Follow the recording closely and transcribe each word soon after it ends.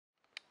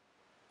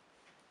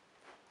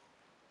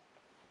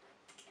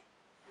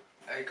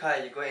Hey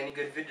Kai, you got any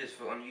good videos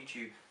for on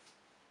YouTube?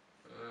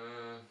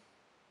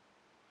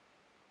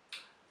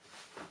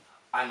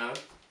 I know.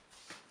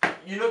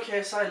 You know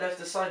KSI left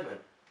the Sidemen.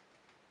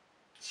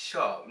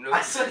 Shut up. No.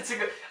 I swear to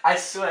God. I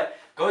swear.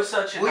 Go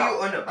search it what now. Are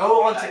you on about?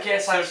 Go on to like,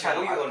 KSI's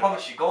channel. I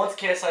promise you. Go on to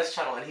KSI's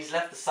channel and he's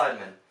left the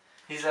Sidemen.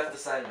 He's left the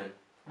Sidemen.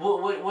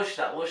 Watch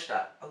that. Watch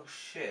that. Oh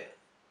shit.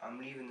 I'm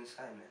leaving the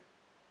Sidemen.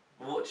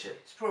 Watch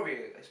it. It's probably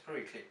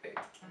clickbait.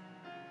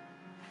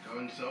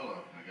 Going solo,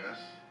 I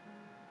guess.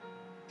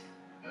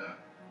 Yeah.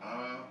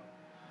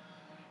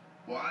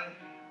 Why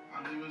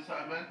I'm leaving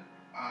Sidemen?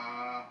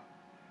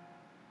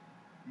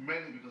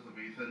 Mainly because of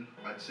Ethan.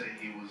 I'd say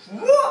he was the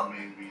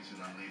main reason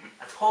I'm leaving.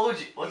 I told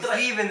you. He's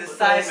leaving the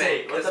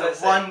Sidemen because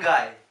of one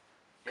guy.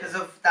 Because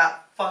of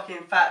that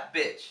fucking fat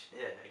bitch.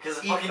 Yeah, because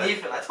of fucking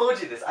Ethan. I told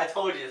you this.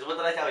 What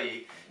did I tell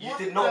you? You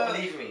did not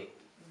believe me.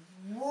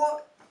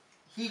 What?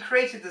 He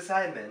created the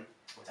Sidemen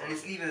and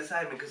he's leaving the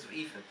Sidemen because of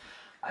Ethan.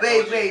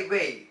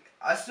 Wait.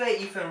 I swear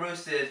Ethan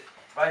roasted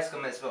Rice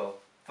Gum as well.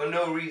 For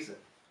no reason.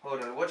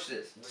 Hold on, watch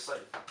this. Just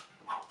like...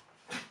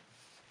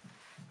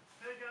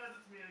 Hey guys,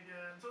 it's me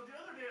again. So the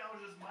other day I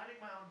was just minding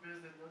my own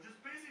business,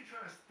 just basically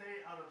trying to stay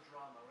out of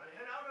drama, right?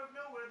 And out of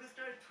nowhere, this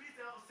guy tweets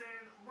out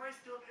saying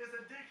Rice Gum is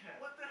a dickhead.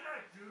 What the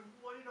heck, dude?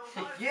 Well, you know,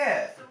 why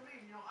yeah. so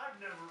mean? You know,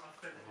 I've never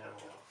offended him.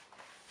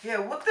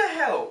 Yeah, what the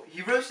hell?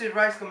 He roasted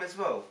Rice Gum as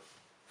well.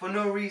 For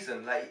no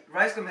reason. Like,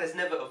 Rice Gum has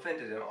never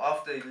offended him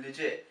after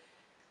legit.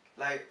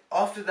 Like,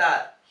 after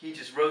that, he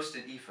just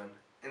roasted Ethan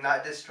in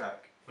that diss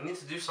track. We need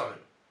to do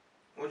something.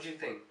 What do you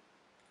think?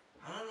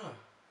 I don't know.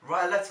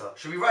 Write a letter.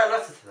 Should we write a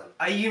letter to them?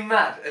 Are you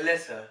mad? A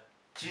letter?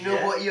 Do you know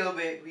what year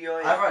we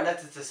are in? I write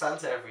letters to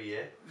Santa every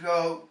year.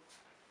 Bro,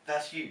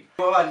 that's you.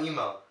 What about an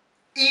email?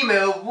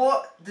 Email?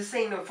 What? This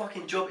ain't no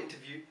fucking job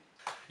interview.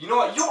 You know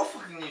what? You're a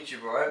fucking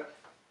YouTuber, right?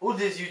 All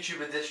these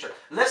YouTuber diss track.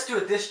 Let's do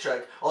a diss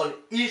track on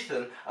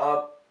Ethan,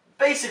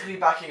 basically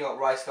backing up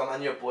Rice Gum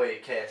and your boy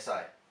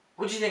KSI.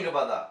 What do you think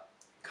about that?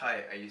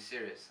 Kai, are you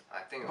serious? I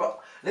think. Bro,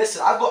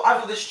 listen, I've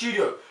got the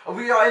studio.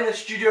 We are in the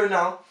studio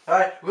now.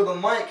 Alright, we got the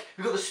mic,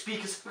 we got the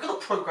speakers, we got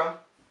the program.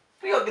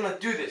 We are gonna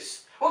do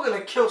this. We're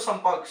gonna kill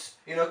some bugs.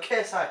 You know,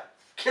 KSI,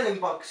 killing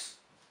bugs.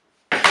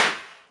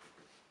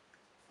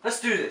 Let's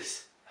do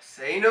this.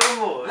 Say no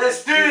more.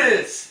 Let's do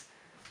this.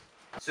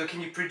 So can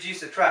you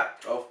produce a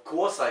track? Of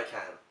course I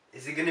can.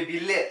 Is it gonna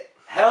be lit?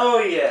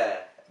 Hell yeah.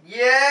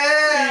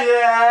 Yeah.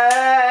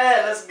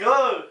 Yeah. Let's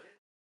go.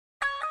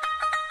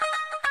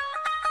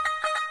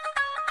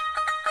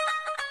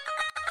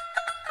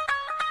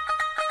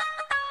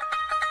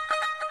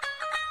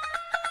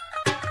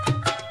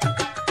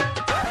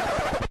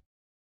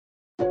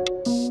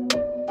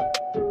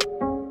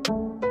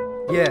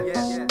 Yeah.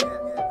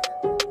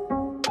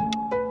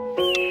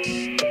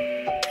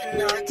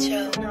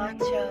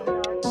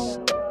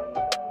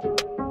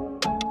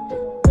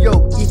 Yo,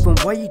 Ethan,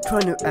 why you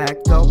trying to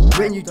act up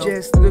when you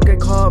just look like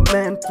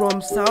Cartman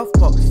from South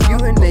Park? You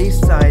and a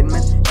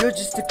Sidemen, you're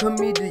just a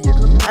comedian,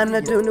 and I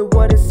don't know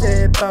what to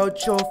say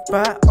about your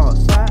fat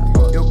ass.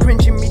 You're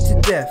cringing me to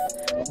death.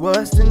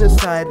 Worse than the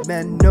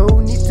Sidemen, no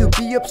need to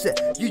be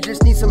upset. You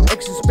just need some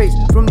extra space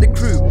from the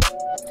crew.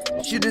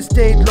 Should've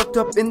stayed locked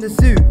up in the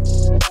zoo.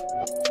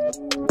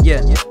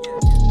 Yeah.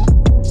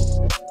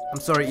 I'm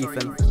sorry,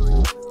 Ethan.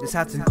 This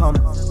had to come.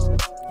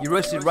 You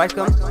roasted Rice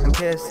Gum and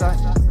KSI.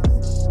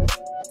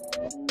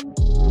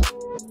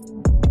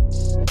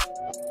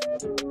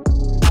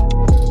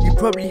 You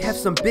probably have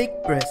some big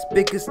breasts,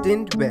 biggest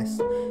in the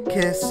West.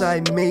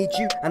 KSI made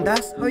you, and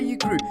that's how you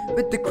grew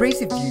with the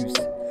crazy views.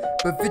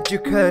 But with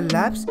your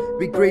collabs,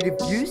 with greater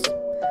views,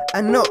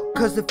 and not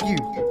cause of you.